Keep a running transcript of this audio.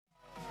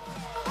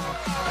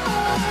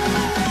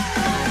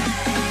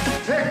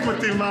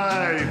Equity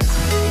Mate.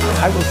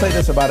 I will say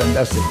this about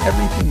investing.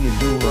 Everything you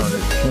do learn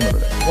is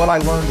cumulative. What I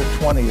learned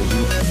at 20 is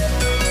useful.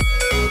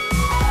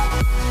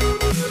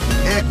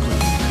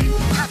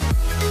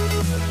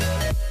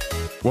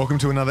 Welcome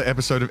to another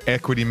episode of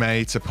Equity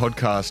Mates, a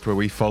podcast where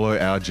we follow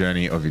our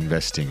journey of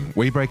investing.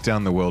 We break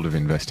down the world of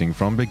investing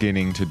from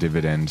beginning to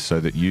dividend so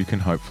that you can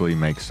hopefully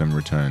make some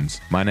returns.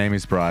 My name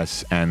is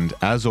Bryce, and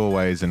as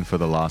always, and for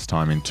the last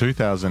time in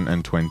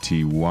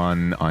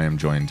 2021, I am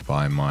joined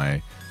by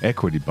my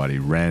equity buddy,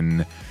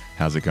 Ren.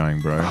 How's it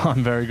going, bro?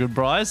 I'm very good,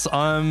 Bryce.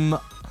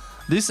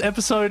 This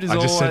episode is I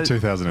just always... said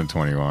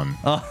 2021.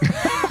 Oh.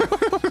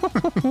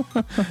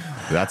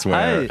 That's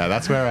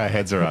where our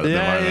heads are at the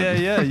moment.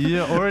 Yeah.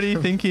 You're already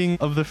thinking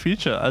of the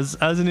future. As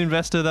an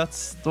investor,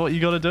 that's what you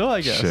got to do,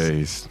 I guess.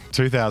 Jeez.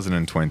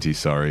 2020,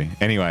 sorry.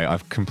 Anyway,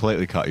 I've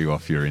completely cut you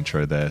off your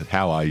intro there.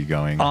 How are you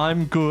going?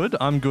 I'm good.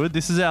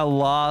 This is our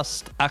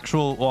last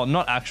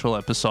not actual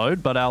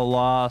episode, but our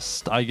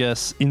last, I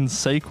guess, in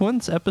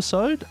sequence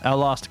episode, our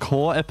last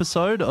core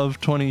episode of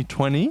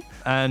 2020.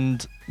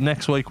 And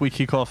next week we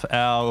kick off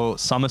our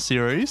summer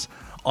series.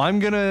 I'm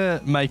going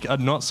to make a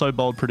not so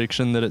bold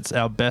prediction that it's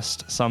our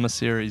best summer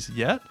series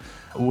yet.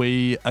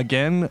 We,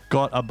 again,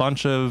 got a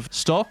bunch of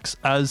stocks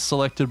as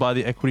selected by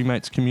the Equity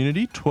Mates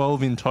community,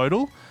 12 in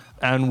total.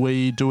 And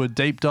we do a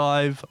deep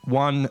dive,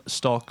 one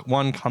stock,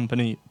 one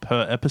company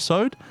per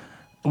episode.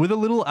 With a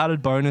little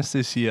added bonus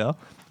this year,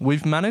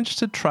 we've managed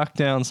to track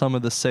down some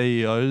of the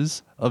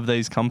CEOs of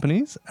these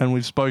companies, and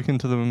we've spoken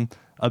to them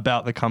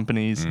about the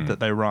companies that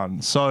they run.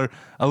 So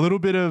a little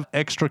bit of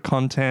extra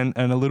content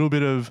and a little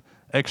bit of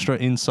extra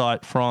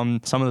insight from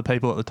some of the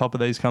people at the top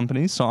of these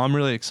companies. So I'm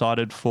really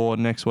excited for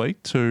next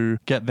week to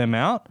get them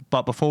out.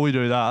 But before we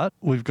do that,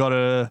 we've got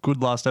a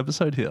good last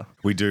episode here.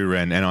 We do,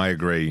 Ren, and I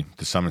agree.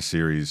 The summer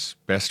series,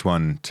 best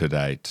one to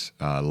date.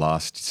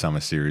 Last summer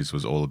series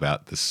was all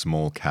about the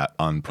small cap,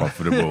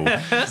 unprofitable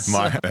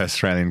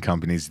Australian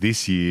companies.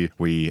 This year,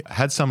 we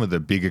had some of the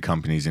bigger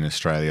companies in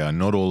Australia,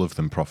 not all of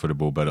them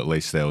profitable, but at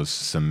least there was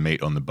some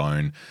meat on the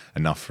bone,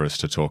 enough for us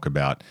to talk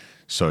about.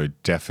 So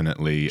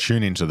definitely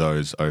tune into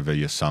those over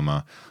your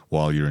summer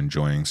while you're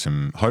enjoying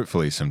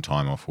hopefully some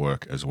time off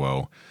work as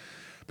well.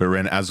 But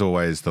Ren, as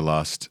always, the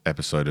last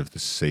episode of the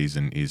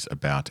season is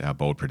about our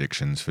bold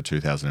predictions for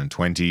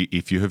 2020.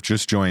 If you have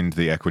just joined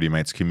the Equity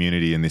Mates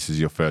community and this is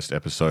your first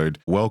episode,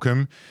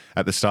 welcome.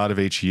 At the start of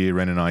each year,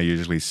 Ren and I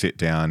usually sit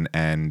down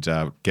and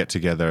get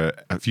together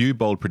a few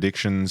bold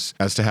predictions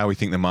as to how we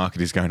think the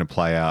market is going to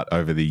play out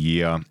over the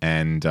year.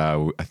 And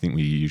I think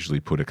we usually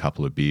put a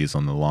couple of beers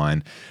on the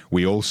line.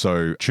 We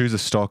also choose a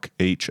stock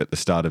each at the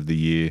start of the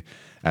year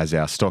as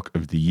our stock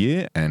of the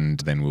year,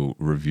 and then we'll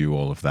review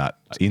all of that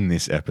in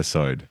this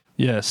episode.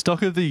 Yeah,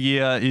 stock of the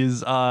year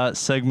is a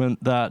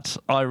segment that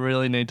I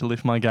really need to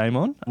lift my game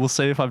on. We'll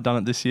see if I've done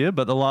it this year,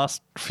 but the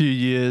last few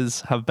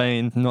years have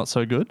been not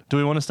so good. Do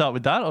we want to start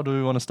with that, or do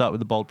we want to start with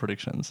the bold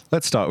predictions?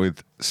 Let's start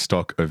with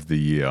stock of the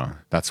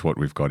year. That's what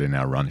we've got in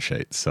our run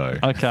sheet. So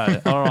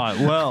okay, all right.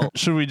 Well,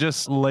 should we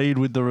just lead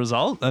with the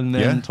result and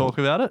then talk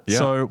about it? Yeah.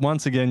 So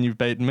once again, you've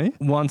beaten me.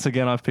 Once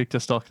again, I've picked a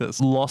stock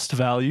that's lost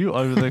value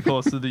over the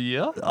course of the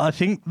year. I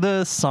think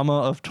the summer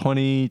of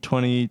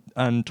 2020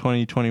 and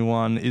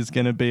 2021 is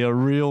going to be a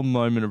real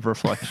moment of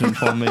reflection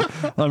for me.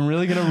 I'm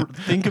really going to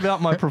think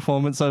about my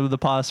performance over the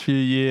past few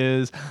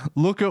years,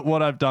 look at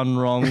what I've done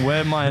wrong,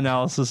 where my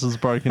analysis is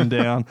broken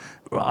down.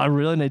 I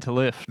really need to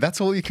lift.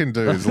 That's all you can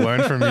do is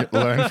learn from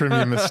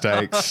your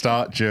mistakes,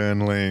 start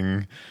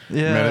journaling,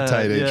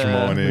 meditate each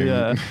morning.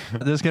 Yeah.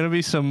 There's going to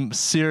be some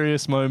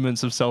serious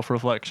moments of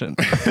self-reflection.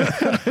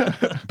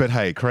 But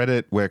hey,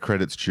 credit where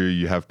credit's due.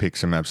 You have picked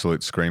some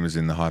absolute screamers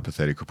in the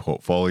hypothetical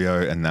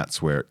portfolio, and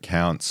that's where it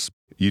counts.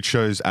 You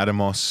chose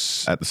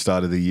Atomos at the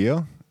start of the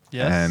year,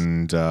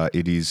 and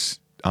it is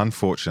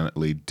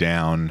unfortunately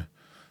down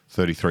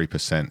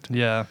 33%.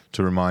 Yeah.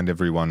 To remind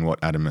everyone what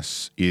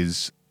Atomos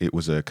is, it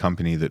was a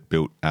company that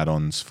built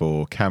add-ons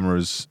for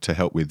cameras to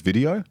help with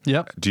video.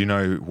 Yep. Do you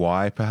know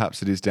why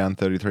perhaps it is down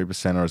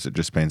 33%, or has it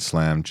just been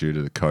slammed due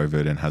to the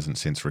COVID and hasn't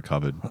since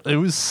recovered? It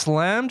was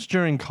slammed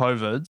during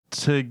COVID.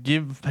 To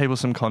give people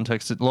some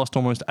context, it lost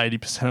almost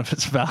 80% of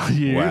its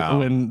value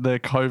when the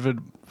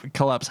COVID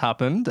collapse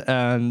happened,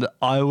 and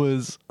I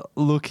was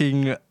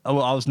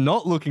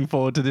not looking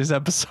forward to this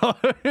episode.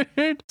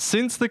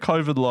 Since the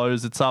COVID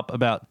lows, it's up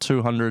about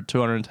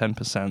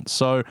 210%.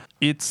 So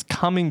it's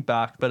coming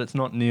back, but it's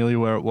not nearly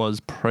where it was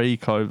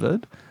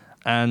pre-COVID.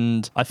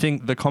 And I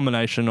think the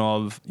combination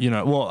of,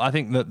 I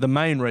think that the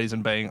main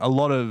reason being a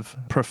lot of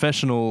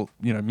professional,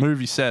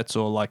 movie sets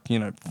or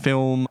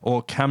film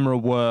or camera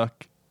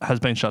work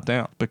has been shut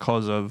down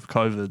because of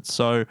COVID.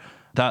 So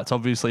that's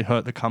obviously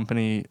hurt the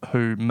company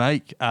who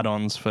make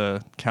add-ons for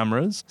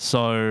cameras.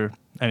 So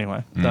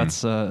Anyway,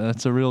 that's a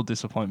real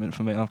disappointment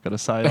for me, I've got to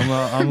say.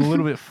 I'm a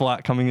little bit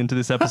flat coming into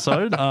this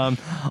episode.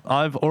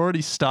 I've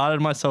already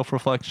started my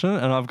self-reflection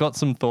and I've got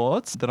some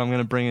thoughts that I'm going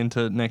to bring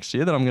into next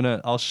year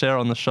that I'll share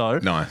on the show.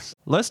 Nice.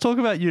 Let's talk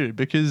about you,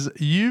 because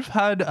you've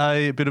had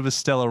a bit of a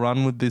stellar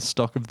run with this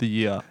stock of the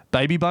year.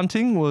 Baby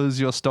Bunting was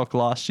your stock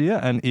last year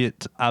and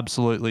it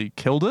absolutely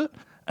killed it.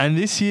 And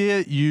this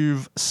year,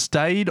 you've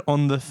stayed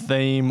on the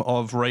theme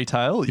of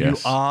retail.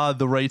 Yes. You are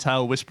the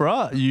retail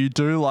whisperer. You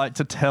do like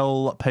to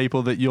tell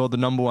people that you're the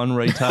number one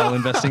retail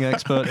investing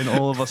expert in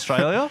all of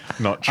Australia.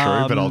 Not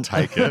true, but I'll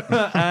take it.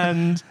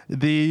 And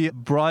the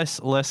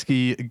Bryce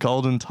Lesky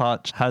Golden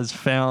Touch has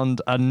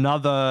found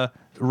another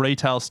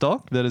retail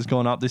stock that has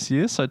gone up this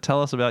year. So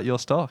tell us about your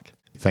stock.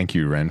 Thank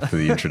you, Ren, for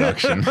the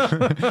introduction.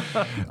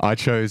 I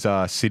chose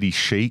City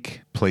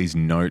Chic. Please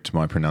note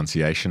my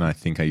pronunciation. I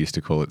think I used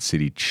to call it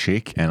City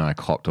Chic, and I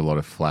copped a lot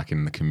of flack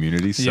in the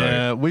community. So.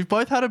 Yeah, we've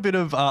both had a bit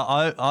of.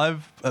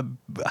 I've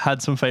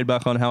had some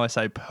feedback on how I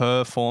say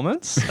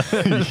performance.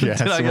 Yes,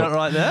 Did I get it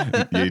right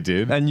there? You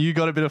did. And you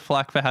got a bit of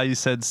flack for how you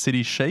said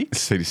City Chic.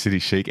 City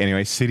Chic.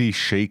 Anyway, City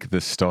Chic,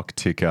 the stock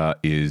ticker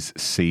is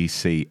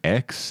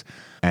CCX,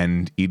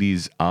 and it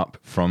is up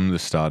from the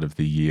start of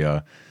the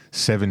year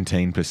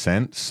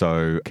 17%.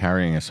 So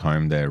carrying us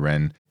home there,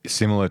 Ren.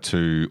 Similar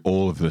to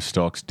all of the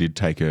stocks, did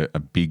take a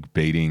big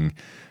beating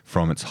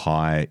from its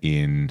high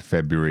in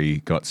February,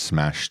 got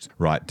smashed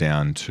right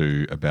down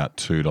to about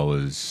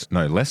 $2,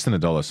 no, less than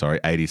 $1, sorry,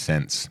 80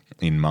 cents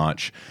in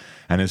March,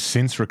 and has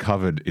since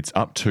recovered. It's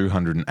up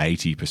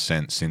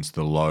 280% since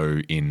the low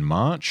in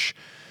March.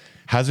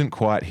 Hasn't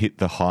quite hit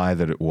the high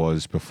that it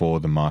was before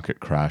the market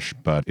crash,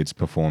 but it's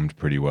performed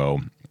pretty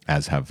well,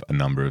 as have a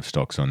number of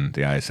stocks on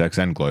the ASX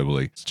and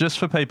globally. Just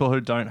for people who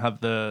don't have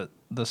the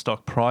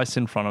stock price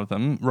in front of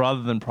them,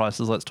 rather than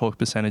prices, let's talk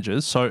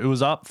percentages. So it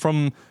was up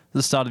from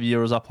the start of the year,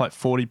 it was up like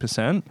 40%.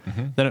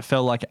 Mm-hmm. Then it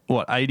fell like,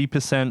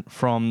 80%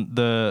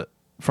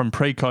 from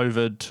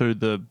pre-COVID to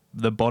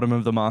the bottom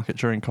of the market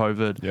during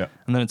COVID. Yeah.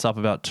 And then it's up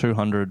about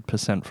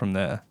 200% from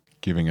there.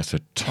 Giving us a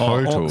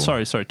total...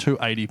 sorry,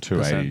 280%.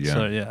 280, yeah.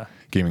 So, yeah.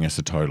 Giving us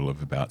a total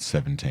of about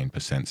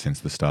 17% since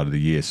the start of the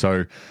year.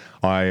 So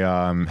I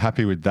am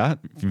happy with that.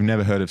 If you've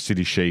never heard of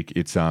City Chic,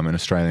 it's an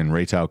Australian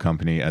retail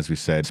company, as we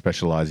said,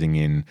 specialising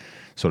in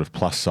sort of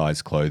plus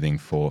size clothing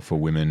for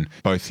women,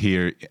 both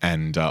here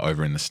and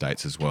over in the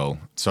States as well.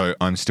 So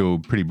I'm still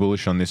pretty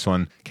bullish on this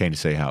one. Keen to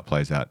see how it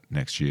plays out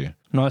next year.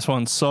 Nice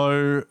one.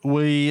 So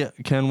we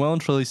can well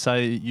and truly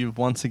say you've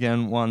once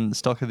again won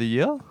Stock of the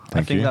Year.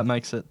 I think that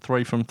makes it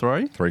 3 from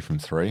 3. 3 from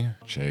 3?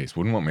 Jeez,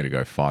 wouldn't want me to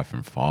go 5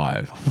 from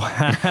 5.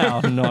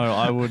 Wow, no,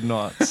 I would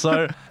not.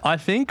 So I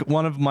think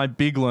one of my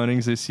big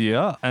learnings this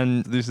year,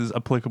 and this is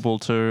applicable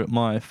to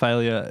my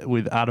failure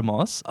with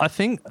Atomos, I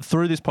think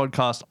through this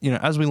podcast,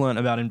 as we learned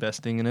about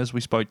investing and as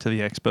we spoke to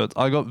the experts,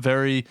 I got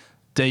very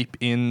deep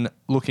in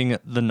looking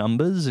at the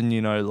numbers and,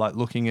 like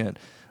looking at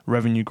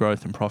revenue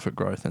growth and profit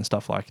growth and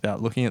stuff like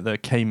that, looking at the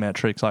key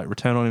metrics like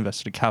return on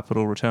invested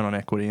capital, return on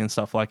equity and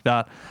stuff like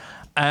that.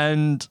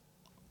 And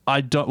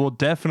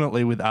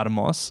definitely with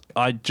Atomos,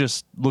 I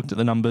just looked at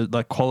the numbers,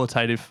 the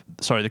quantitative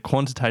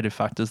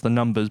factors, the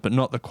numbers, but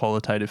not the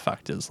qualitative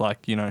factors.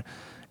 Like,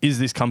 is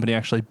this company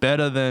actually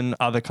better than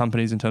other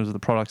companies in terms of the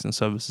products and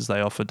services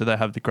they offer? Do they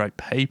have the great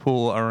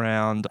people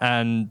around?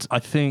 And I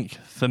think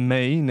for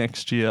me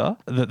next year,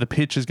 that the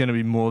pitch is going to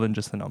be more than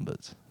just the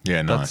numbers.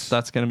 Yeah, nice.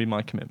 That's going to be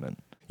my commitment.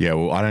 Yeah,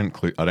 well, I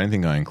don't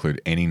think I include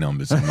any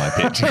numbers in my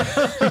pitch.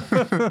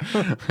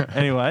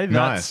 Anyway,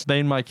 that's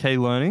been my key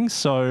learnings.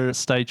 So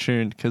stay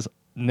tuned because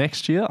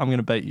next year I'm going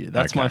to beat you.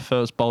 That's my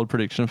first bold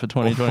prediction for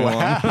 2021.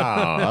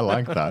 Wow, I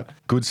like that.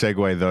 Good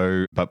segue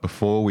though. But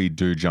before we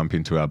do jump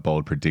into our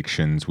bold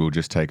predictions, we'll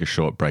just take a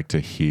short break to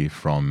hear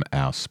from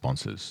our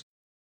sponsors.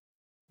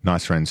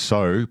 Nice, friends.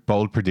 So,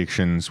 bold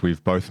predictions.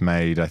 We've both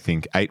made, I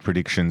think, 8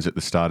 predictions at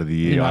the start of the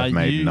year. I've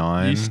made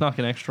 9. You snuck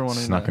an extra one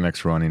in. Snuck an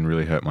extra one in,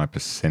 really hurt my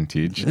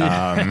percentage.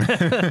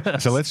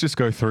 So let's just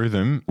go through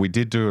them. We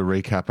did do a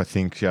recap, I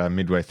think,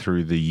 midway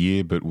through the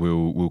year, but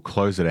we'll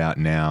close it out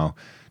now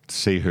to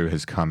see who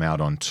has come out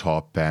on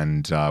top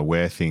and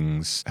where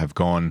things have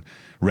gone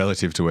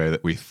relative to where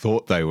we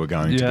thought they were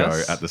going to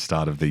go at the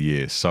start of the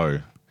year.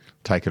 So,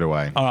 take it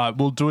away. All right.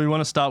 Well, do we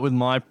want to start with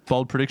my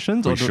bold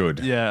predictions? We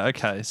should. Yeah.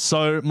 Okay.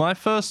 So my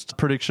first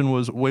prediction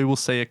was we will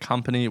see a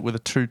company with a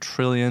 $2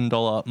 trillion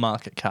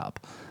market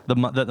cap,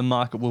 that the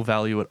market will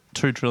value at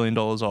 $2 trillion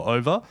or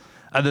over.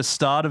 At the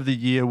start of the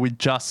year, we'd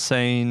just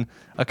seen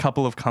a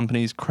couple of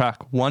companies crack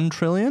 $1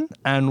 trillion,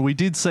 and we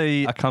did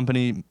see a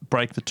company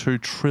break the $2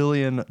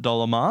 trillion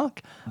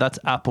mark. That's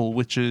Apple,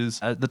 which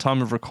is, at the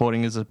time of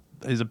recording, is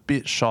is a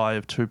bit shy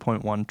of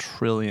 $2.1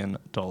 trillion.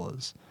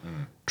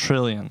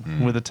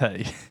 Trillion with a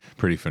T.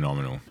 Pretty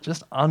phenomenal.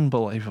 Just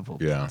unbelievable.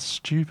 Yeah.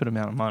 Stupid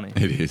amount of money.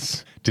 It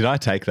is. Did I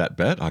take that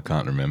bet? I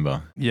can't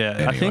remember. Yeah.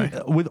 Anyway. I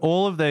think with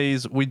all of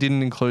these, we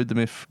didn't include them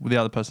if the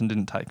other person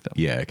didn't take them.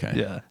 Yeah, okay.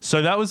 Yeah.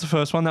 So that was the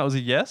first one. That was a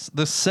yes.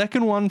 The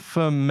second one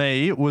for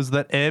me was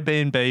that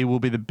Airbnb will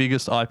be the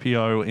biggest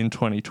IPO in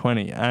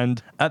 2020.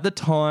 And at the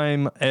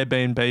time,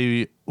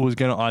 Airbnb was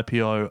going to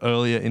IPO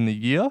earlier in the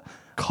year.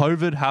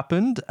 COVID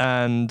happened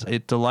and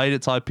it delayed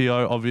its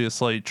IPO.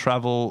 Obviously,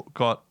 travel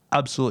got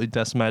absolutely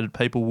decimated.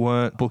 People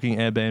weren't booking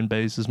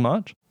Airbnbs as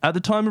much. At the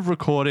time of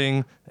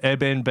recording,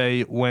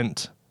 Airbnb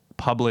went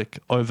public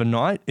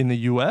overnight in the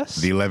US.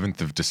 The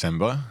 11th of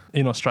December.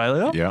 In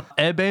Australia. Yeah.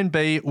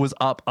 Airbnb was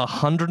up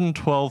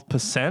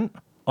 112%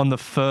 on the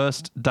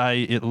first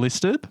day it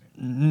listed.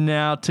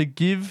 Now, to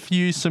give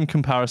you some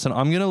comparison,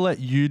 I'm going to let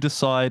you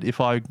decide if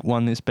I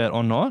won this bet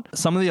or not.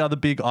 Some of the other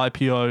big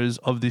IPOs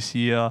of this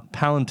year,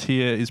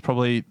 Palantir is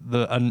probably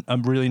a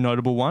really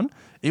notable one.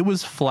 It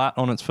was flat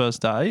on its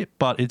first day,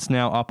 but it's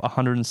now up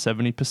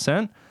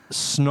 170%.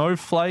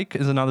 Snowflake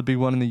is another big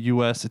one in the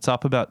US. It's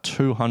up about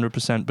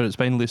 200%, but it's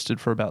been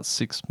listed for about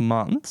 6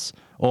 months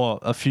or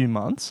a few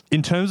months.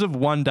 In terms of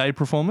one-day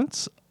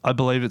performance, I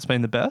believe it's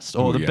been the best,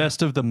 or the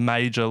best of the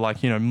major,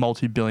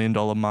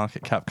 multi-billion-dollar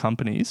market cap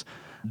companies.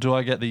 Do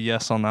I get the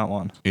yes on that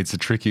one? It's a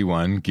tricky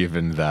one,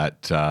 given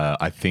that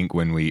I think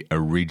when we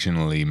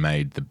originally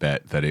made the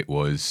bet that it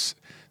was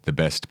the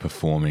best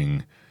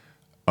performing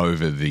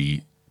over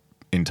the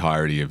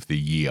entirety of the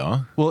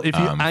year. Well, if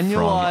you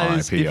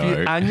annualize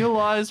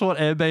IPO. what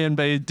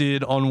Airbnb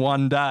did on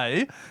one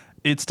day,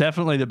 it's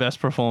definitely the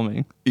best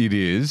performing. It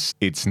is.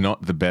 It's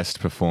not the best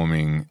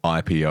performing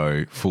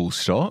IPO full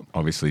stop.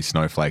 Obviously,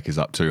 Snowflake is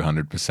up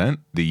 200%.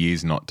 The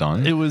year's not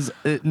done. It's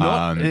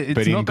not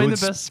been the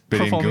best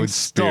performing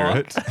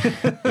stock.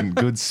 In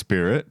good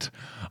spirit,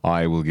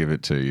 I will give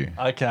it to you.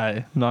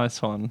 Okay, nice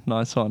one.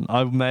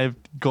 I may have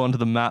gone to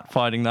the mat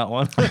fighting that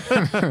one.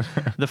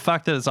 The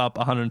fact that it's up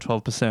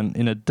 112%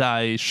 in a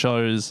day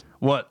shows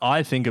what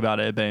I think about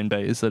Airbnb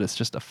is that it's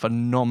just a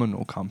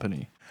phenomenal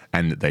company.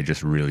 And that they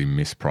just really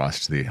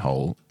mispriced the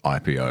whole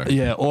IPO.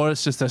 Yeah, or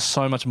it's just there's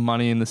so much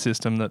money in the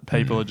system that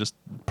people are just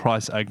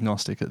price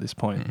agnostic at this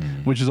point,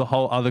 which is a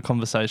whole other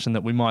conversation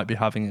that we might be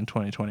having in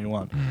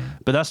 2021.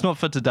 But that's not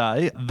for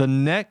today. The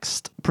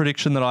next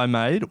prediction that I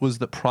made was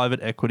that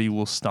private equity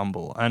will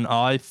stumble. And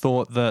I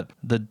thought that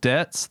the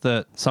debts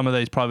that some of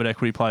these private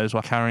equity players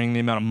were carrying,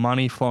 the amount of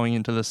money flowing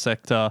into the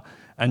sector,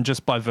 and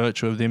just by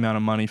virtue of the amount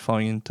of money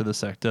flowing into the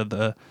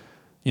sector,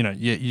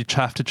 you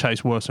have to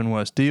chase worse and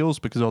worse deals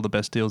because all the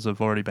best deals have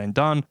already been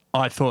done.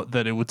 I thought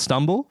that it would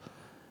stumble.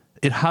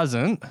 It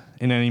hasn't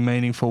in any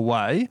meaningful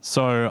way.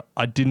 So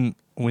I didn't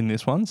win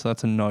this one. So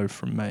that's a no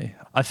from me.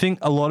 I think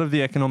a lot of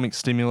the economic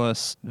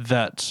stimulus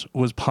that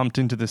was pumped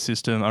into the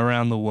system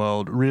around the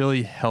world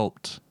really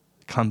helped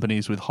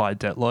companies with high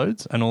debt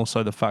loads. And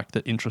also the fact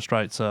that interest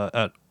rates are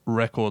at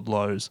record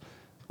lows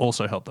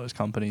also helped those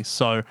companies.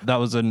 So that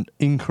was an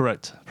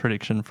incorrect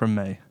prediction from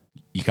me.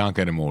 You can't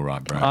get them all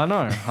right, Brad. I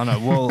know.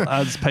 Well,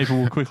 as people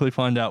will quickly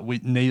find out,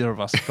 neither of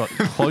us got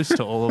close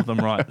to all of them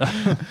right.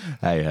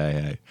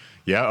 Hey.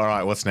 Yeah, all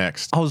right, what's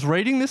next? I was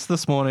reading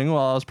this morning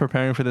while I was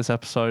preparing for this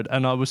episode,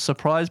 and I was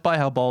surprised by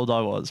how bold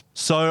I was.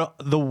 So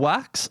the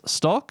WAX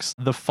stocks,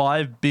 the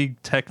 5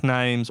 big tech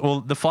names,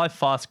 or the 5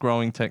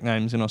 fast-growing tech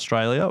names in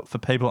Australia, for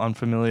people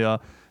unfamiliar,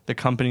 the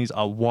companies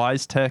are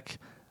WiseTech,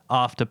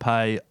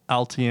 Afterpay,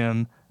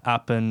 Altium,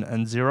 Appen,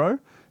 and Xero.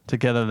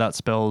 Together, that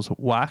spells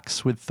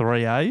WAX with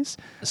 3 A's.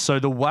 So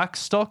the WAX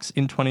stocks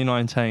in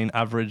 2019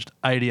 averaged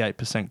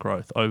 88%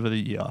 growth over the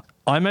year.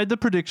 I made the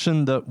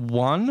prediction that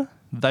 1,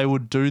 they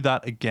would do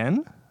that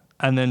again,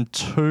 and then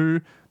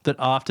 2, that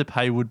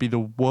Afterpay would be the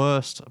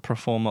worst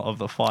performer of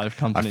the 5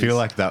 companies. I feel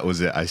like that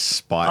was a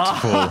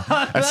spiteful,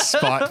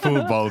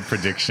 bold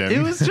prediction.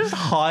 It was just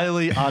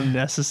highly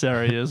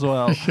unnecessary as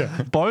well.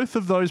 Yeah. Both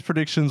of those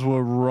predictions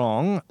were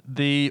wrong.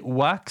 The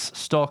WAX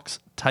stocks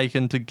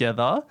taken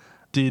together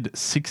did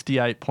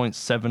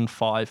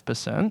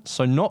 68.75%.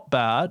 So not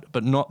bad,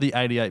 but not the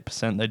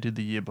 88% they did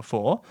the year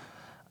before.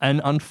 And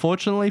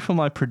unfortunately for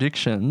my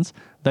predictions,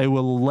 they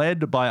were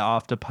led by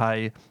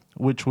Afterpay,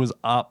 which was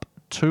up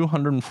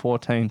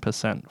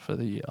 214% for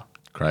the year.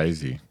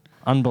 Crazy.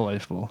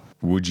 Unbelievable.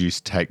 Would you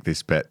take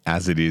this bet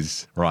as it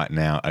is right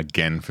now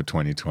again for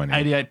 2020?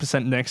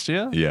 88% next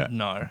year? Yeah.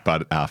 No.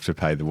 But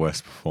Afterpay the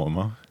worst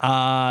performer?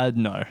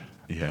 No.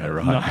 Yeah,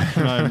 right. No.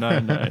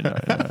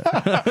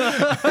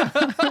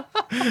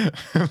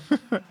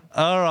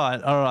 All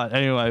right.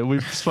 Anyway,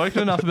 we've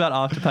spoken enough about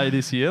Afterpay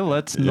this year.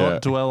 Let's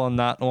not dwell on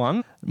that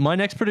one. My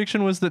next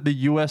prediction was that the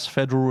US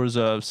Federal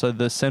Reserve, so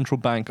the central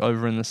bank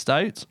over in the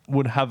States,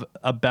 would have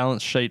a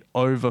balance sheet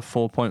over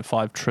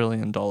 $4.5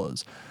 trillion.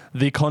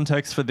 The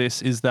context for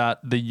this is that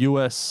the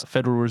US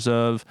Federal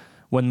Reserve,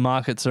 when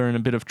markets are in a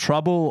bit of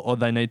trouble or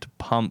they need to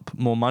pump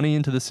more money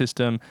into the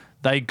system,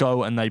 they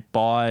go and they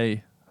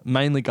buy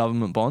mainly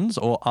government bonds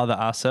or other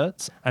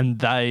assets, and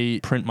they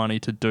print money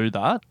to do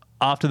that.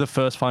 after the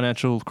first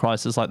financial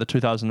crisis, like the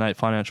 2008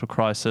 financial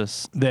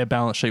crisis, their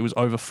balance sheet was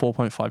over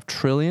 4.5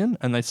 trillion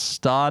and they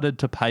started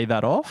to pay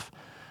that off.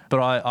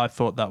 But I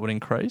thought that would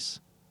increase.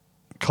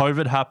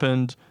 COVID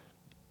happened.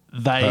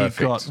 They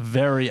Perfect. got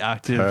very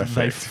active. Perfect.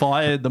 They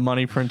fired the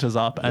money printers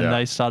up and Yeah.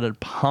 they started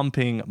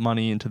pumping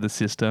money into the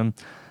system.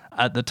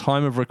 At the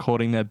time of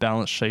recording, their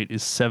balance sheet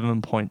is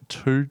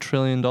 $7.2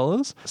 trillion.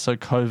 So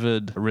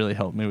COVID really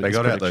helped me with They this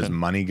got out those prediction.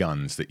 money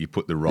guns that you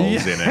put the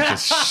rolls in and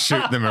just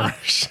shoot them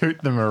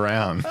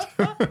around.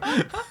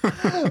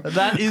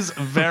 That is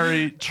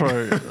very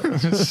true.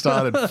 Just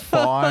started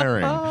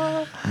firing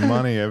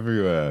money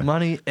everywhere.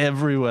 Money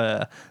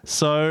everywhere.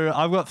 So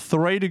I've got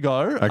 3 to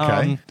go.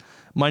 Okay.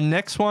 My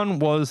next one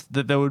was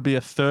that there would be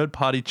a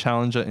third-party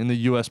challenger in the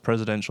US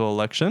presidential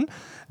election.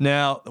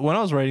 Now, when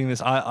I was reading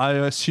this, I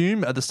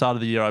assume at the start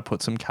of the year I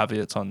put some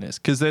caveats on this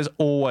because there's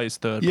always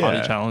third-party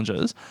Yeah.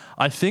 challengers.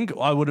 I think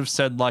I would have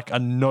said like a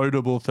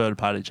notable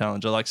third-party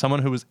challenger, like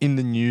someone who was in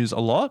the news a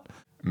lot.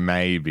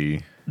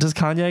 Maybe. Does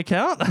Kanye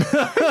count?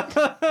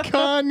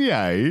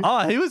 Kanye?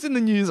 Oh, he was in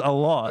the news a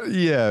lot.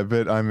 Yeah,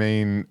 but I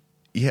mean,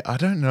 yeah, I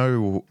don't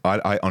know.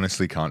 I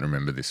honestly can't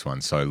remember this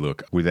one. So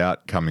look,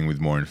 without coming with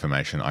more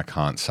information, I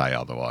can't say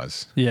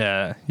otherwise.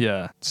 Yeah,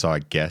 yeah. So I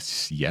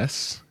guess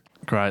yes.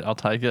 Great, I'll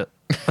take it.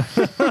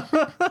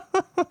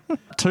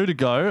 2 to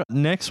go.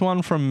 Next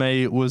one from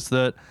me was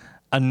that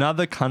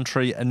another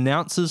country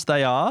announces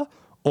they are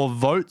or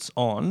votes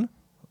on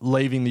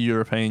leaving the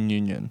European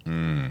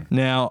Union.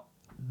 Now,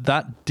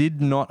 that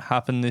did not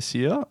happen this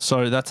year,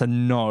 so that's a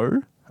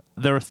no.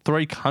 There are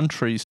 3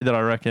 countries that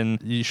I reckon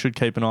you should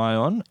keep an eye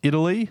on.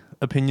 Italy,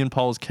 opinion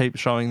polls keep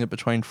showing that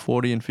between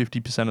 40 and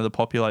 50% of the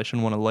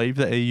population want to leave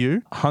the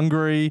EU.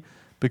 Hungary,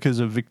 because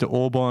of Viktor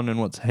Orban and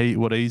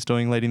what he's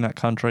doing leading that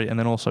country, and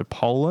then also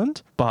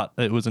Poland. But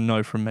it was a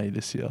no from me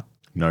this year.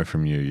 No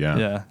from you, yeah.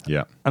 Yeah.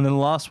 Yeah. And then the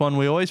last one,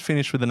 we always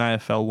finish with an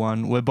AFL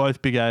one. We're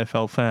both big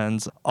AFL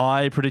fans.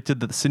 I predicted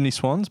that the Sydney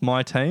Swans,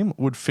 my team,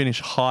 would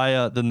finish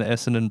higher than the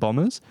Essendon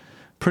Bombers.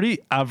 Pretty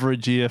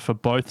average year for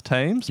both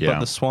teams, Yeah. but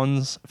the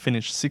Swans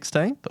finished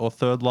 16th or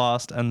third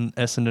last, and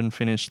Essendon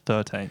finished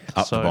 13th.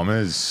 Up the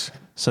Bombers,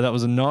 So that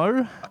was a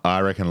no.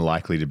 I reckon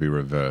likely to be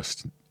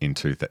reversed in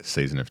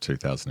season of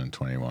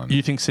 2021.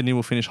 You think Sydney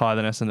will finish higher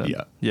than Essendon?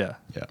 Yeah. Yeah.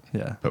 Yeah.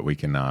 Yeah. But we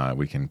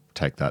can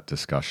take that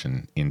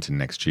discussion into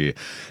next year.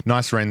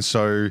 Nice, Ren.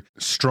 So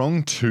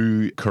strong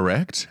 2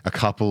 correct, a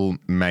couple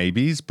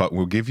maybes, but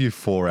we'll give you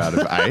 4 out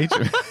of 8.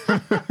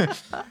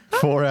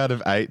 4 out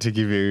of 8 to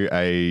give you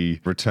a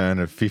return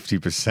of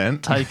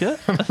 50%. Take it.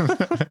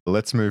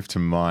 Let's move to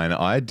mine.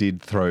 I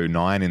did throw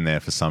 9 in there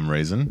for some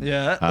reason.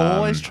 Yeah.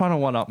 Always trying to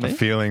one-up me.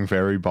 Feeling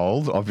very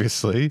bold,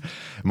 obviously.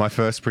 My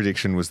first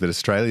prediction was that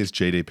Australia's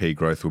GDP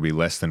growth will be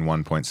less than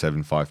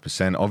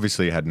 1.75%.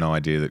 Obviously, I had no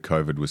idea that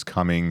COVID was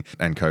coming,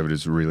 and COVID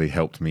has really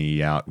helped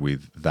me out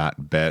with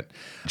that bet.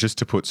 Just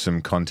to put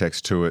some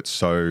context to it,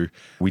 so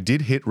we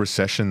did hit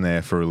recession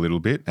there for a little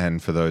bit,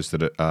 and for those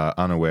that are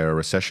unaware, a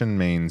recession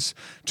means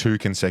 2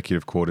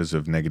 consecutive quarters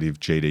of negative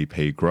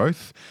GDP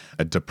growth.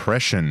 A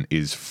depression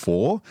is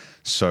 4.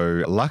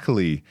 So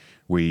luckily,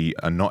 we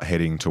are not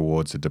heading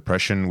towards a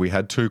depression. We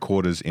had 2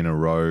 quarters in a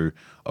row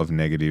of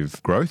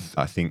negative growth.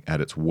 I think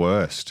at its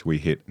worst, we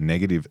hit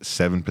negative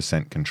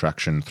 7%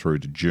 contraction through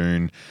to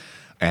June.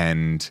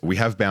 And we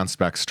have bounced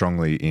back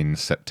strongly in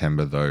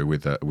September, though,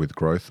 with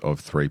growth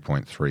of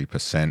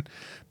 3.3%.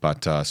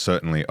 But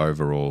certainly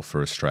overall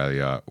for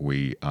Australia,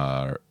 we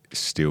are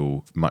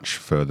still much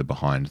further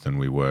behind than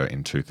we were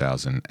in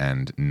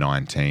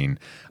 2019.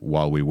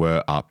 While we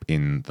were up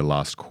in the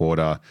last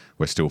quarter,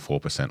 we're still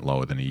 4%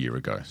 lower than a year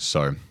ago.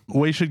 So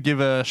We should give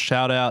a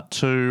shout out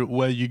to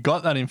where you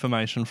got that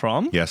information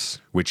from. yes,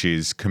 which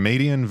is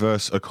Comedian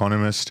vs.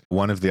 Economist,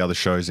 one of the other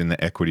shows in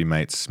the Equity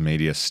Mates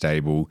media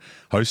stable,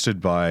 hosted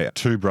by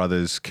 2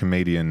 brothers,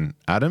 comedian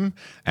Adam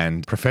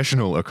and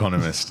professional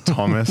economist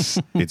Thomas.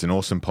 It's an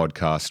awesome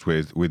podcast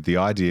with the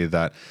idea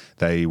that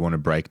they want to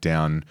break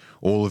down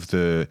all of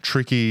the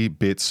tricky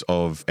bits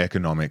of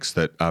economics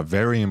that are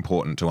very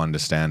important to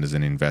understand as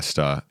an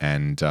investor.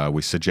 And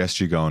we suggest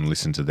you go and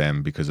listen to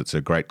them because it's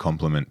a great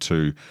complement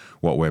to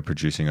what we're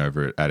producing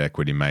over at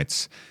Equity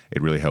Mates.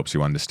 It really helps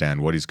you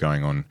understand what is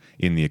going on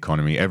in the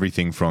economy.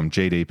 Everything from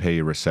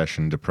GDP,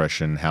 recession,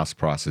 depression, house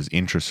prices,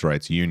 interest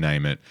rates, you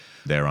name it.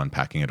 They're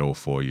unpacking it all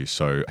for you.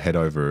 So head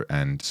over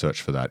and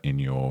search for that in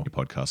your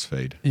podcast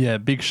feed. Yeah,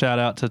 big shout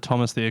out to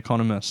Thomas the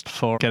Economist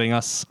for getting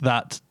us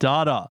that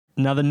data.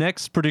 Now, the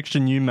next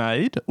prediction you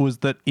made was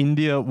that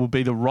India will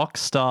be the rock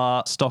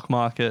star stock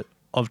market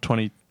of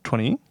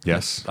 2020.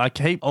 Yes. I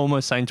keep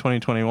almost saying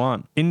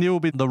 2021. India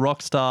will be the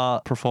rock star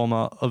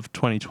performer of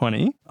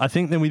 2020. I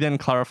think then we then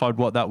clarified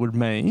what that would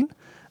mean.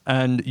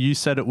 And you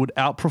said it would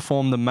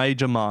outperform the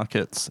major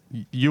markets,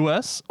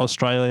 US,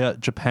 Australia,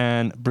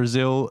 Japan,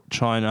 Brazil,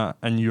 China,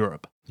 and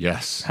Europe.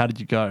 Yes. How did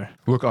you go?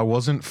 Look, I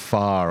wasn't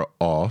far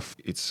off.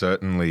 It's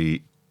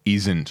certainly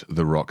isn't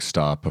the rock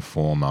star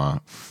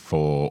performer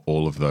for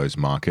all of those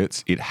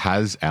markets. It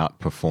has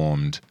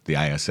outperformed the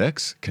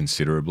ASX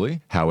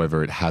considerably.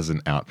 However, it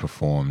hasn't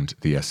outperformed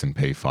the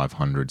S&P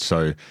 500.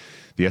 So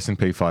the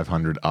S&P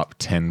 500 up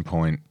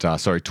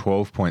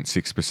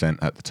 12.6%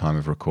 at the time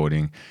of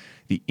recording.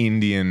 The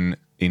Indian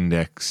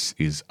index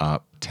is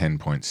up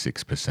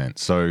 10.6%.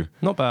 So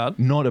Not bad.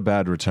 not a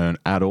bad return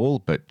at all,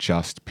 but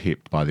just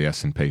pipped by the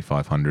S&P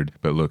 500.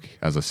 But look,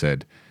 as I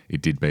said,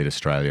 it did beat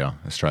Australia.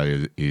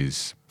 Australia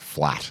is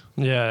flat.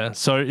 Yeah.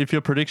 So if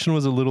your prediction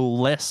was a little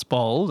less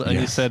bold and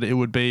you Yes. said it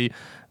would be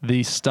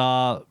the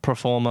star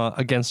performer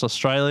against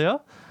Australia,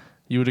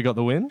 you would have got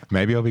the win.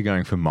 Maybe I'll be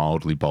going for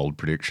mildly bold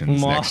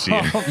predictions next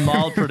year.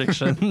 Mild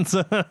predictions.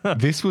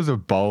 This was a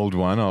bold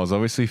one. I was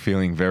obviously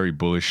feeling very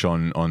bullish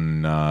on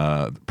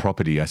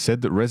property. I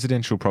said that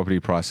residential property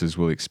prices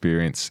will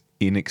experience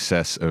in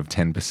excess of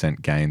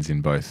 10% gains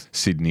in both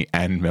Sydney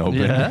and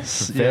Melbourne.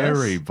 Yes.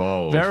 Very yes.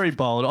 bold. Very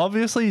bold.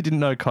 Obviously, you didn't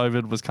know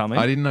COVID was coming.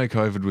 I didn't know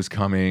COVID was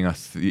coming.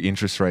 The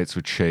interest rates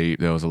were cheap.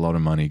 There was a lot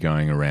of money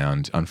going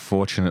around.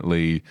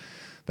 Unfortunately,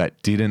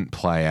 that didn't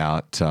play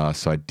out,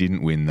 so I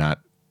didn't win that.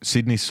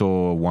 Sydney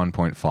saw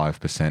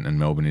 1.5% and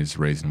Melbourne is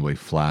reasonably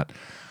flat.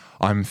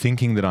 I'm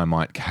thinking that I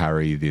might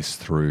carry this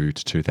through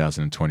to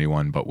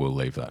 2021, but we'll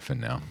leave that for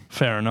now.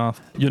 Fair enough.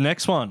 Your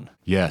next one.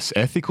 Yes,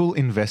 ethical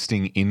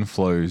investing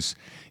inflows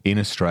in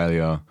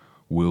Australia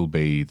will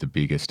be the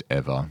biggest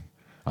ever.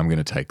 I'm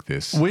going to take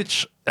this.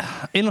 Which,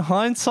 in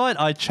hindsight,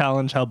 I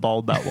challenge how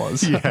bold that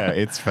was. Yeah,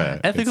 it's fair.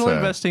 Ethical It's fair.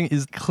 investing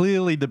is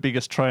clearly the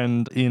biggest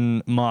trend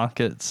in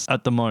markets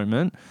at the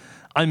moment.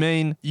 I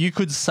mean, you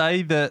could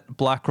say that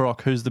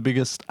BlackRock, who's the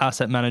biggest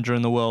asset manager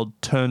in the world,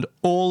 turned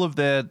all of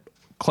their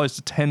close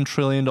to $10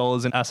 trillion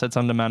in assets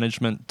under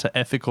management to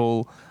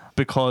ethical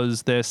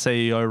because their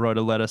CEO wrote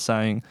a letter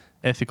saying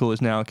ethical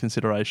is now a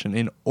consideration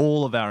in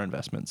all of our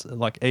investments,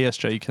 like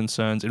ESG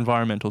concerns,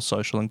 environmental,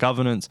 social, and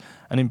governance,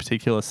 and in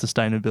particular,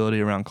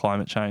 sustainability around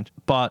climate change.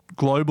 But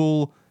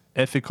global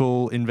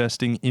ethical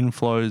investing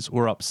inflows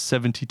were up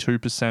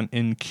 72%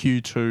 in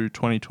Q2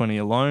 2020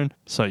 alone.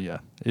 So yeah,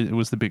 it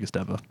was the biggest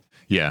ever.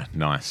 Yeah,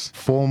 nice.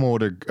 4 more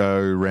to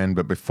go, Ren,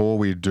 but before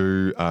we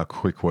do, a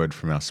quick word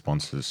from our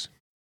sponsors.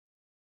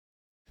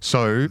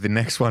 So the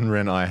next one,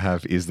 Ren, I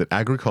have is that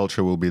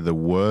agriculture will be the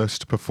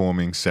worst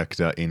performing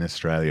sector in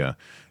Australia.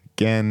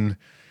 Again,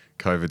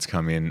 COVID's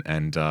come in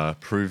and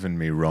proven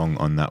me wrong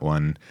on that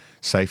one.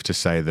 Safe to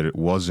say that it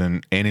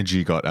wasn't.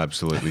 Energy got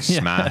absolutely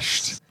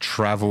smashed. Yes.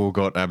 Travel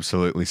got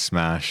absolutely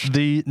smashed.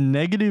 The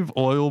negative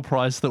oil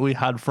price that we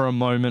had for a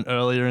moment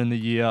earlier in the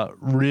year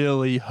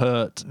really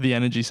hurt the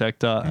energy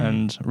sector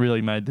and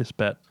really made this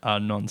bet a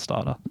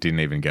non-starter.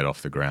 Didn't even get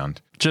off the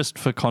ground. Just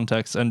for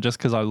context, and just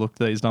because I looked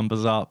these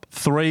numbers up,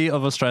 3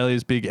 of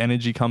Australia's big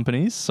energy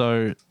companies,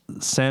 so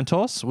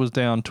Santos was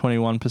down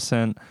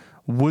 21%,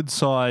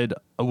 Woodside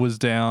was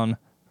down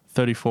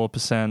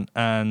 34%,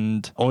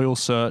 and Oil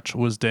Search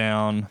was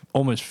down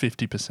almost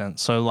 50%.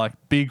 So like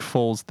big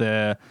falls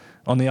there.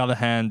 On the other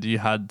hand, you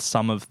had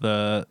some of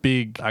the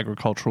big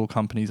agricultural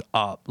companies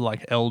up,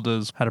 like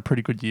Elders had a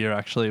pretty good year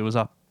actually. It was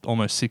up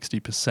almost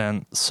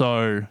 60%.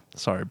 So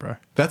sorry, bro.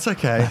 That's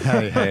okay.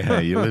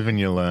 Hey, you live and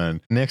you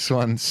learn. Next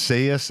one,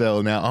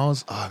 CSL. Now,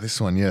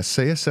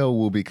 CSL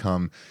will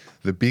become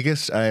the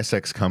biggest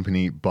ASX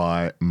company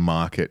by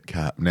market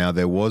cap. Now,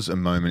 there was a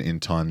moment in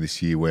time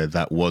this year where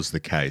that was the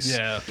case.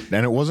 Yeah.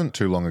 And it wasn't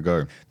too long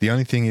ago. The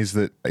only thing is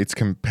that its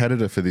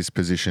competitor for this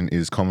position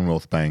is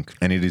Commonwealth Bank,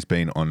 and it has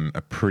been on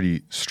a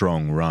pretty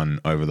strong run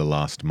over the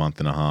last month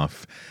and a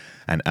half.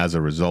 And as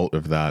a result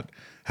of that,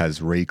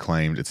 has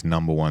reclaimed its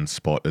number one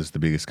spot as the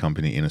biggest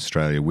company in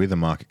Australia with a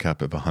market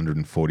cap of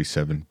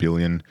 147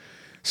 billion.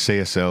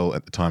 CSL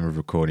at the time of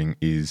recording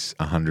is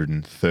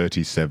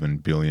 137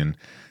 billion,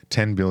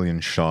 10 billion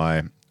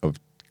shy of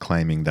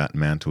claiming that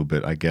mantle,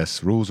 but I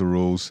guess rules are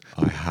rules.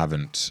 I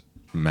haven't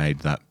made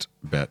that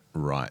bet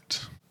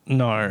right.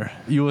 No,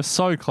 you were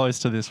so close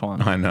to this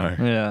one. I know.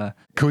 Yeah,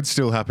 Could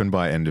still happen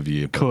by end of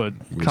year. but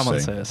could. we'll Come on,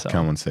 see. CSL.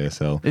 Come on,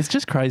 CSL. It's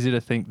just crazy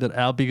to think that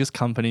our biggest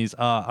companies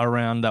are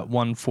around that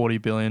 $140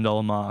 billion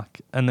mark.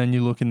 And then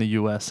you look in the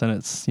US and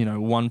it's,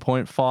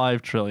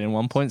 1.5 trillion,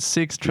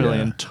 1.6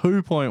 trillion, Yeah.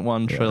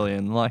 2.1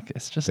 trillion. Like,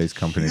 it's just These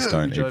companies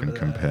don't huge over even there.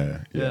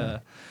 compare. Yeah.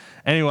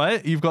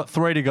 Anyway, you've got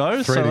 3 to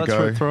go. 3 so to let's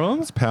go. go through them.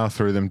 Let's power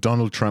through them.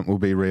 Donald Trump will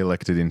be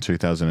re-elected in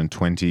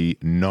 2020.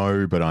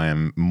 No, but I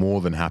am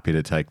more than happy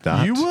to take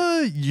that.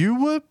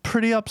 You were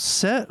pretty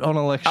upset on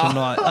election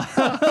night.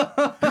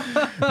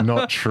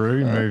 Not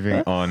true.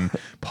 Moving on.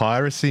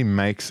 Piracy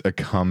makes a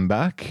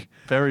comeback.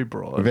 Very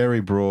broad. Very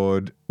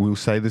broad. We'll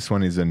say this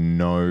one is a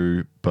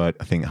no, but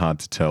I think hard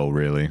to tell,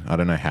 really. I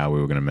don't know how we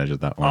were going to measure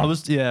that one. I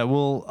was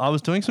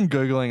doing some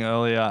Googling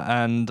earlier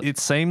and it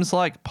seems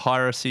like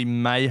piracy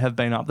may have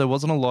been up. There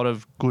wasn't a lot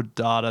of good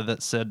data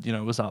that said, it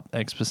was up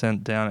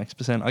X%, down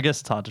X%. I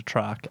guess it's hard to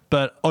track.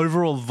 But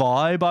overall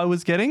vibe I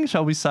was getting,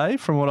 shall we say,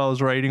 from what I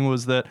was reading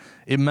was that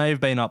it may have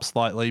been up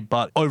slightly,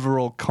 but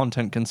overall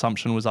content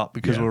consumption was up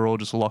because we were all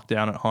just locked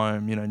down at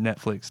home,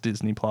 Netflix,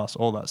 Disney Plus,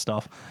 all that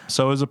stuff.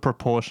 So as a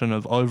proportion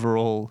perception of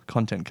overall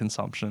content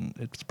consumption,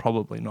 it's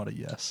probably not a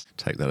yes.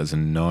 Take that as a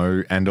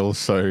no. And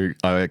also,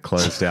 I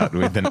closed out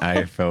with an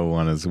AFL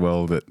one as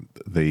well, that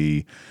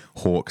the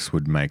Hawks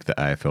would make the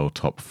AFL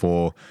top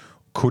 4.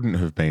 Couldn't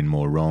have been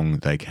more wrong.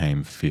 They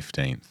came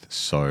 15th.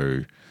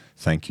 So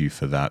thank you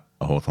for that,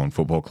 Hawthorn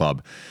Football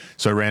Club.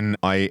 So, Ren,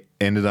 I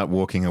ended up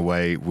walking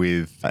away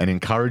with an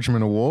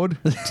encouragement award.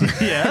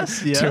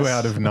 Yes. 2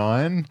 out of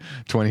 9,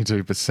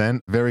 22%.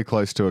 Very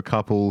close to a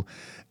couple,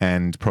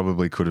 and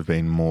probably could have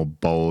been more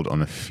bold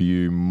on a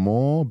few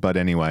more. But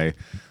anyway,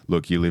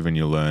 look, you live and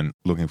you learn.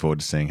 Looking forward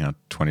to seeing how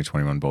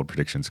 2021 bold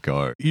predictions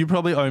go. You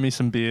probably owe me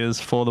some beers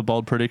for the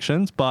bold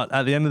predictions, but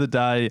at the end of the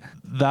day,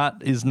 that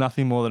is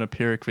nothing more than a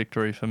Pyrrhic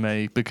victory for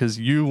me, because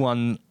you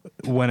won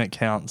when it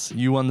counts.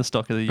 You won the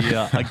stock of the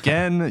year.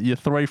 Again, you're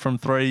 3 from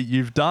 3.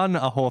 You've done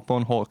a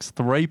Hawthorn Hawks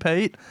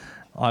 3-peat.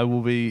 I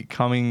will be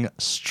coming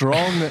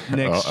strong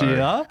next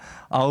year.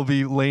 I'll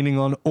be leaning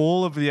on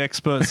all of the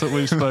experts that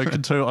we've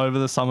spoken to over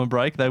the summer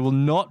break. They will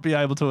not be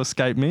able to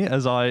escape me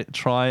as I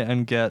try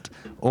and get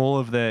all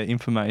of their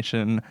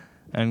information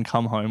and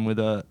come home with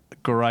a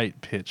great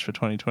pitch for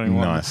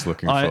 2021. Nice,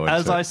 looking forward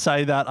As to I it.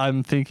 say that,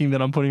 I'm thinking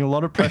that I'm putting a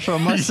lot of pressure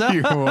on myself.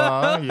 You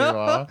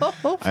are.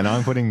 And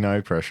I'm putting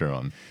no pressure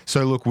on.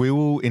 So, look, we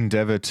will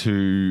endeavour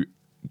to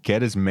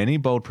get as many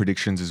bold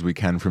predictions as we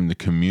can from the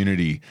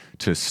community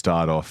to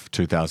start off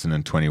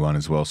 2021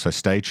 as well. So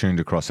stay tuned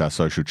across our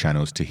social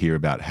channels to hear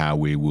about how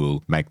we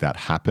will make that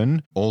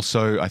happen.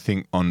 Also, I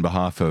think on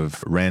behalf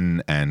of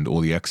Ren and all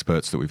the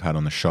experts that we've had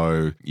on the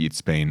show,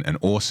 it's been an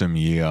awesome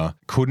year.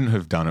 Couldn't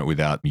have done it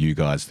without you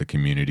guys, the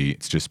community.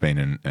 It's just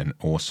been an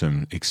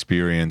awesome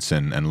experience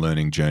and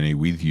learning journey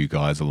with you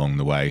guys along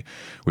the way.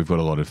 We've got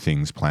a lot of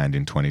things planned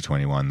in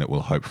 2021 that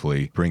will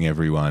hopefully bring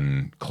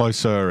everyone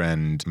closer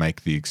and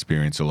make the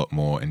experience a lot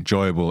more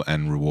enjoyable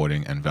and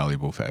rewarding and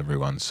valuable for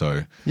everyone.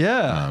 So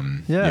Yeah.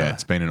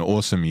 it's been an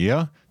awesome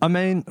year. I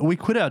mean, we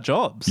quit our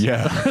jobs.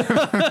 Yeah.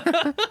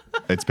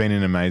 It's been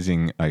an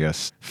amazing, I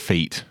guess,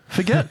 feat.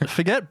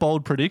 Forget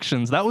bold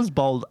predictions. That was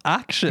bold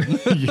action.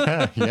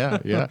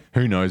 Yeah.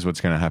 Who knows what's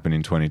going to happen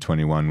in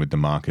 2021 with the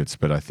markets,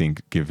 but I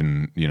think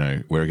given,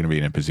 we're going to be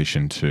in a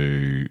position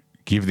to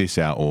give this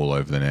our all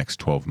over the next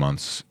 12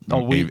 months,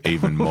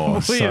 even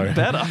more. We are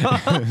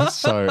better.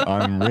 So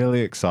I'm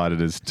really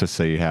excited as to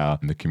see how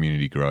the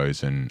community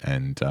grows and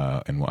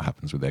what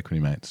happens with Equity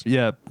Mates.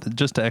 Yeah,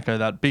 just to echo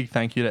that, big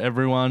thank you to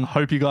everyone.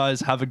 Hope you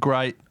guys have a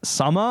great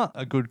summer,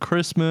 a good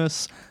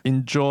Christmas.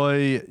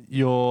 Enjoy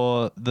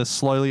the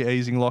slowly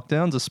easing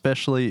lockdowns,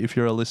 especially if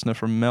you're a listener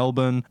from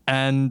Melbourne.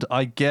 And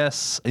I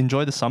guess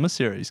enjoy the summer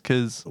series,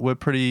 because we're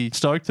pretty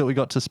stoked that we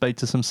got to speak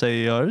to some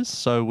CEOs.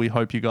 So we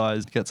hope you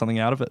guys get something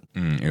out of it.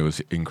 It was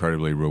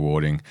incredibly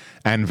rewarding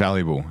and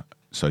valuable.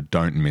 So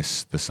don't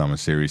miss the summer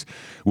series.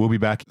 We'll be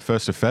back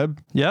 1st of Feb.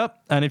 Yep.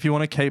 And if you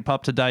want to keep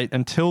up to date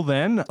until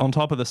then, on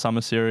top of the summer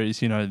series,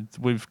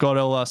 we've got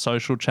all our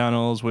social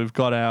channels, we've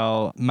got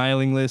our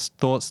mailing list,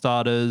 thought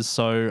starters.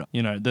 So,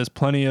 there's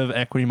plenty of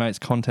Equity Mates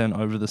content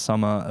over the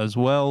summer as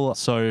well.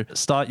 So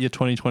start your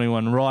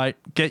 2021 right,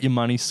 get your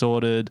money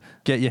sorted,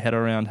 get your head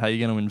around how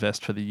you're going to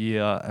invest for the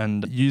year,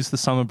 and use the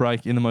summer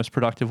break in the most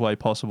productive way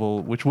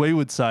possible, which we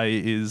would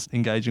say is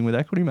engaging with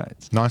Equity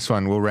Mates. Nice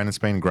one. Well, Ren, it's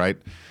been great.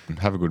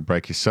 Have a good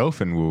break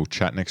yourself, and we'll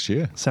chat next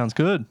year. Sounds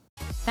good.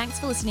 Thanks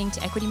for listening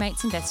to Equity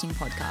Mates Investing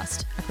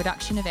Podcast, a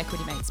production of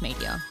Equity Mates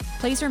Media.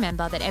 Please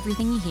remember that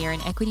everything you hear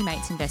in Equity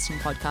Mates Investing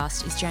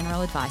Podcast is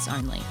general advice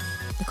only.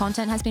 The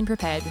content has been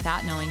prepared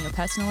without knowing your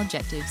personal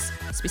objectives,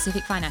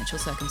 specific financial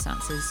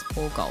circumstances,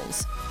 or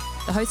goals.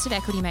 The host of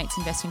Equity Mates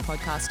Investing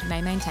Podcast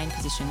may maintain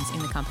positions in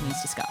the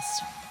companies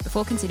discussed.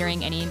 Before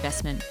considering any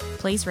investment,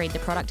 please read the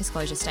product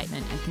disclosure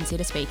statement and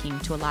consider speaking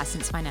to a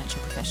licensed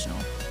financial professional.